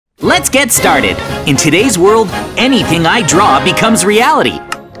let's get started. In today's world, anything I draw becomes reality.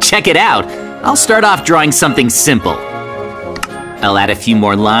 Check it out. I'll start off drawing something simple. I'll add a few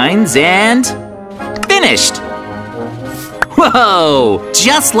more lines and… finished! Whoa!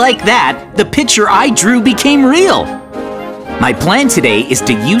 Just like that, the picture I drew became real. My plan today is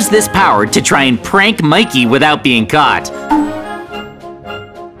to use this power to try and prank Mikey without being caught.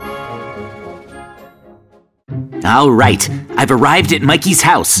 All right, I've arrived at Mikey's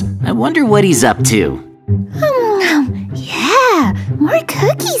house. I wonder what he's up to. Yeah, more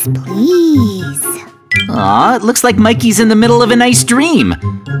cookies, please. Aw, it looks like Mikey's in the middle of a nice dream.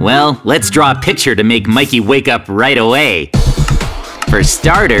 Well, let's draw a picture to make Mikey wake up right away. For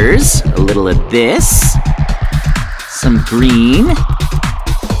starters, a little of this. Some green.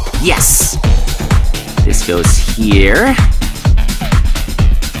 Yes! This goes here.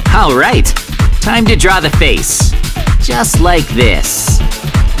 All right, time to draw the face. Just like this.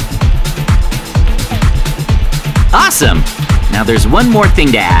 Awesome! Now there's one more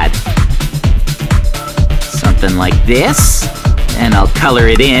thing to add. Something like this. And I'll color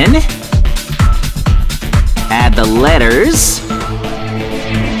it in. Add the letters.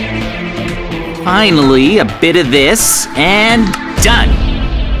 Finally, a bit of this, and done!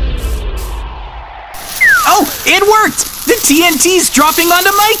 Oh, it worked! The TNT's dropping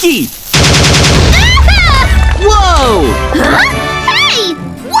onto Mikey! Whoa! Huh? Hey!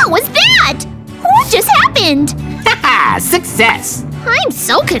 What was that? What just happened? Haha! Success! I'm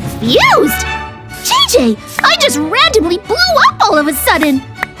so confused! JJ, I just randomly blew up all of a sudden!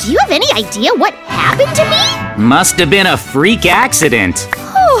 Do you have any idea what happened to me? Must have been a freak accident.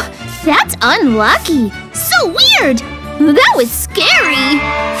 Oh, that's unlucky. So weird! That was scary!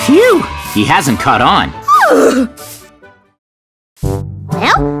 Phew! He hasn't caught on.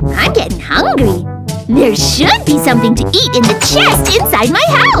 Well, I'm getting hungry. There should be something to eat in the chest inside my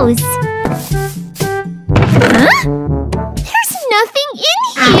house. Huh? There's nothing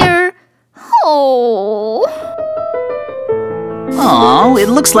in here. Oh. Oh, it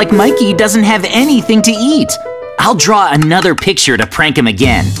looks like Mikey doesn't have anything to eat. I'll draw another picture to prank him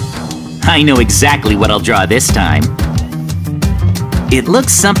again. I know exactly what I'll draw this time. It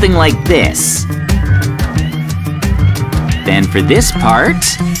looks something like this. Then for this part,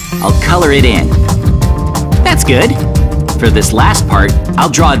 I'll color it in. That's good. For this last part, I'll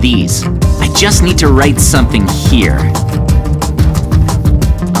draw these. I just need to write something here.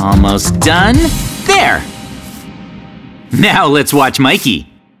 Almost done. There! Now let's watch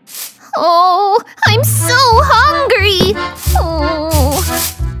Mikey. Oh, I'm so hungry. Oh.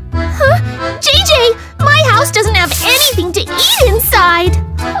 Huh? JJ, my house doesn't have anything to eat inside.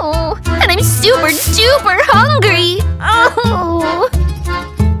 Oh, and I'm super duper hungry. Oh.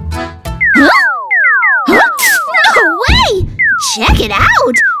 Huh? Huh? No way! Check it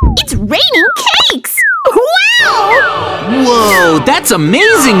out! It's raining cakes! Wow! Whoa, that's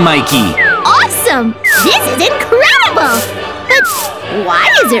amazing, Mikey! Awesome! This is incredible! But why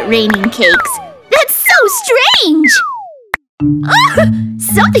is it raining cakes? That's so strange!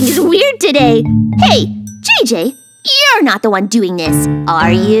 Something is weird today. Hey, JJ, you're not the one doing this,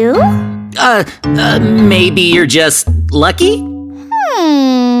 are you? Maybe you're just lucky?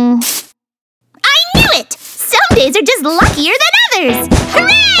 I knew it! Some days are just luckier than others!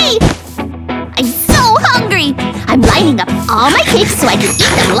 Hooray! I'm so hungry! I'm lining up all my cakes so I can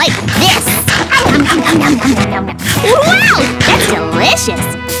eat them like this! Wow! That's delicious!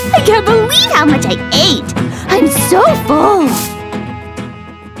 I can't believe how much I ate! I'm so full!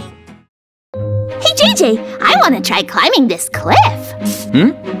 Hey JJ, I want to try climbing this cliff!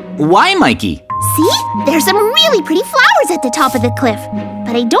 Why, Mikey? See? There's some really pretty flowers at the top of the cliff.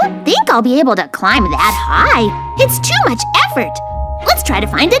 But I don't think I'll be able to climb that high. It's too much effort. Let's try to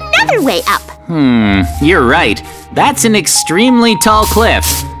find another way up. You're right. That's an extremely tall cliff.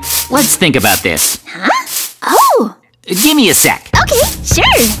 Let's think about this. Huh? Oh! Give me a sec. Okay,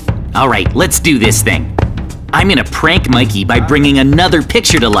 sure. All right, let's do this thing. I'm gonna prank Mikey by bringing another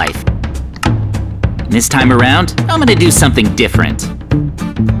picture to life. This time around, I'm gonna do something different.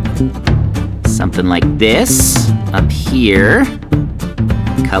 Something like this, up here.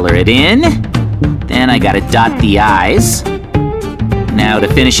 Color it in. Then I gotta dot the eyes. Now to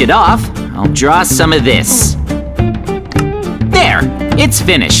finish it off, I'll draw some of this. There, it's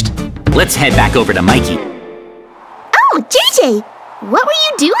finished. Let's head back over to Mikey. Oh, JJ, what were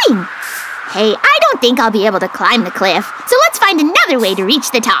you doing? Hey, I don't think I'll be able to climb the cliff, so let's find another way to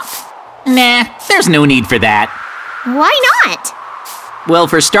reach the top. Nah, there's no need for that. Why not? Well,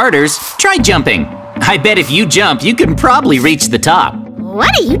 for starters, try jumping. I bet if you jump, you can probably reach the top.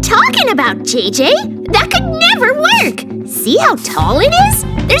 What are you talking about, JJ? That could never work! See how tall it is?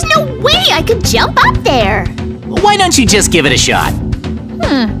 There's no I could jump up there. Why don't you just give it a shot?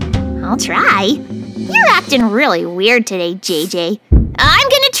 I'll try. You're acting really weird today, JJ. I'm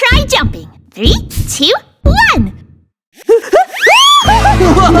gonna try jumping. 3, 2, 1.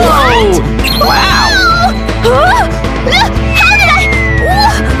 Whoa! Wow! How did I?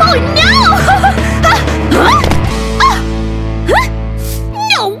 Oh no!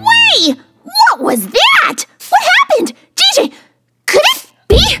 No way! What was that? What happened? JJ, could it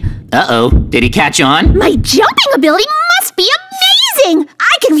be? Uh-oh, did he catch on? My jumping ability must be amazing!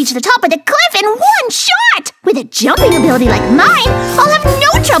 I can reach the top of the cliff in one shot! With a jumping ability like mine, I'll have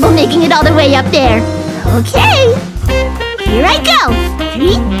no trouble making it all the way up there. Okay, here I go.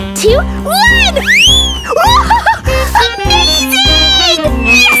 3, 2, 1! Amazing!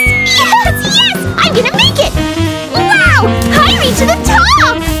 Yes! I'm gonna make it! Wow! I reached the top!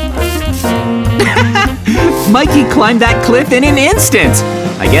 Mikey climbed that cliff in an instant.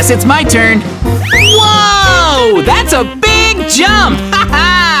 I guess it's my turn. Whoa! That's a big jump! Ha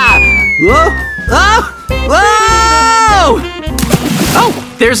ha! Whoa! Oh! Whoa! Oh,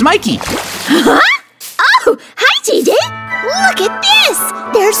 there's Mikey. Huh? Oh, hi, JJ. Look at this.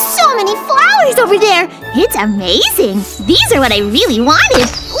 There's so many flowers over there. It's amazing. These are what I really wanted.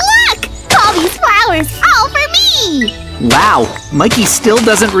 Look! All these flowers, all for me. Wow, Mikey still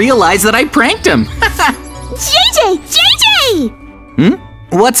doesn't realize that I pranked him. JJ!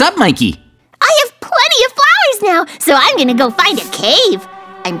 What's up, Mikey? I have plenty of flowers now, so I'm gonna go find a cave.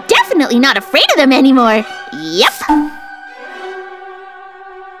 I'm definitely not afraid of them anymore. Yep.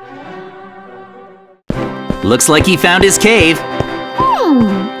 Looks like he found his cave.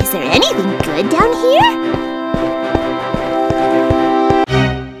 Is there anything good down here?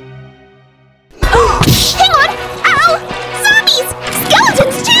 Oh, hang on! Ow! Zombies!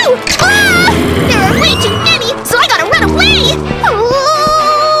 Skeletons too! Ah! There are way too many, so I gotta run away! Oh!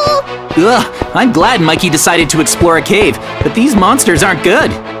 Ugh, I'm glad Mikey decided to explore a cave, but these monsters aren't good.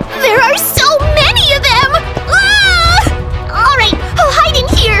 There are so many of them! Ah! All right, I'll hide in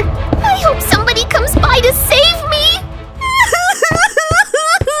here. I hope somebody comes by to save me.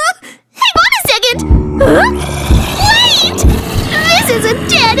 Hang on a second. Huh? Wait! This is a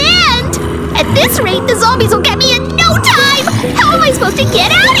dead end. At this rate, the zombies will get me in no time. How am I supposed to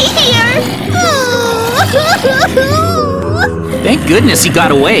get out of here? Thank goodness he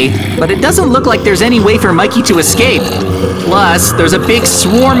got away, but it doesn't look like there's any way for Mikey to escape. Plus, there's a big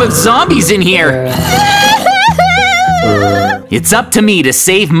swarm of zombies in here. It's up to me to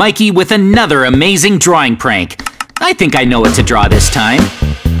save Mikey with another amazing drawing prank. I think I know what to draw this time.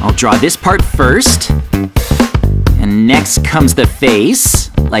 I'll draw this part first. And next comes the face,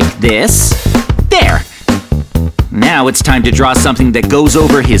 like this. There! Now it's time to draw something that goes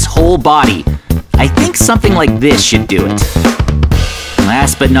over his whole body. I think something like this should do it.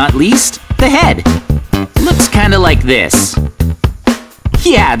 Last but not least, the head. Looks kinda like this.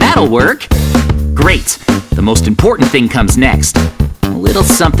 Yeah, that'll work. Great. The most important thing comes next. A little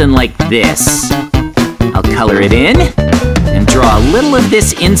something like this. I'll color it in and draw a little of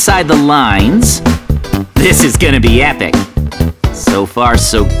this inside the lines. This is gonna be epic. So far,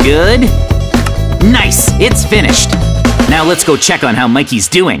 so good. Nice, it's finished. Now let's go check on how Mikey's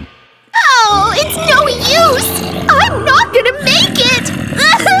doing. Oh, it's no use! I'm not gonna make it!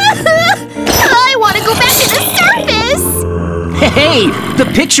 I want to go back to the surface! Hey, the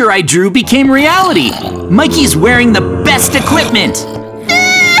picture I drew became reality! Mikey's wearing the best equipment!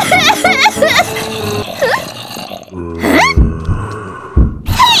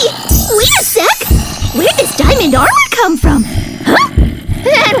 Hey, wait a sec! Where'd this diamond armor come from? Huh?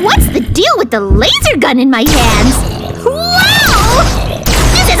 And what's the deal with the laser gun in my hands? Wow!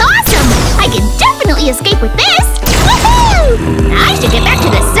 This is awesome! I can definitely escape with this! Woohoo! I should get back to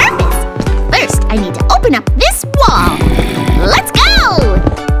the surface. First, I need to open up this wall. Let's go!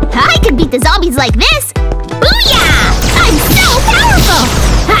 I can beat the zombies like this. Booyah! I'm so powerful!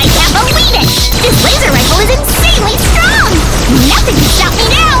 I can't believe it! This laser rifle is insanely strong! Nothing can stop me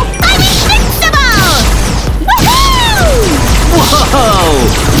now! I'm invincible! Woohoo! Whoa!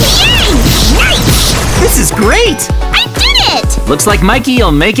 Yay! Nice! This is great! I did it! Looks like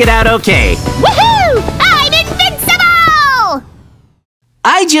Mikey'll make it out okay. Woohoo! I'm invincible!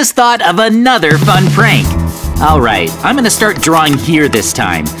 I just thought of another fun prank. Alright, I'm gonna start drawing here this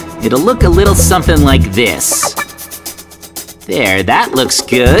time. It'll look a little something like this. There, that looks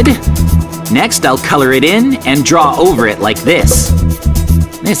good. Next, I'll color it in and draw over it like this.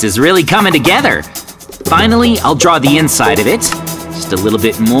 This is really coming together. Finally, I'll draw the inside of it. Just a little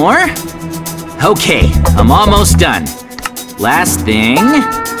bit more. Okay, I'm almost done. Last thing.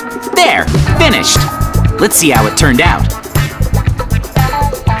 There, finished. Let's see how it turned out.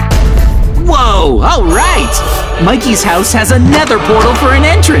 all right! Mikey's house has a nether portal for an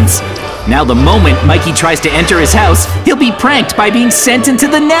entrance. Now the moment Mikey tries to enter his house, he'll be pranked by being sent into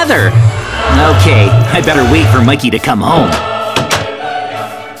the nether. Okay, I better wait for Mikey to come home.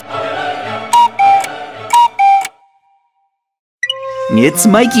 It's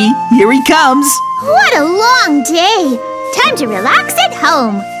Mikey. Here he comes. What a long day. Time to relax at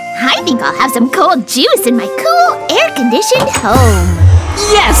home. I think I'll have some cold juice in my cool, air-conditioned home.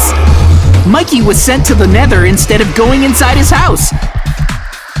 Yes! Mikey was sent to the nether instead of going inside his house.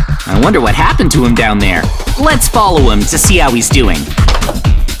 I wonder what happened to him down there. Let's follow him to see how he's doing.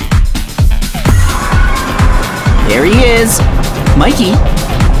 There he is. Mikey.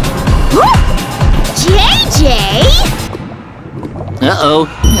 JJ? Uh-oh,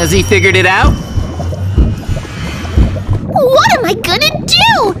 has he figured it out? What am I gonna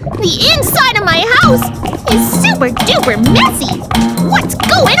do? The inside of my house is super duper messy. What's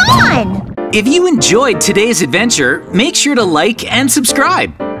going on? If you enjoyed today's adventure, make sure to like and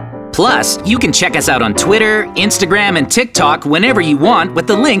subscribe. Plus, you can check us out on Twitter, Instagram, and TikTok whenever you want with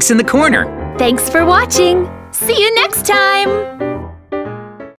the links in the corner. Thanks for watching. See you next time.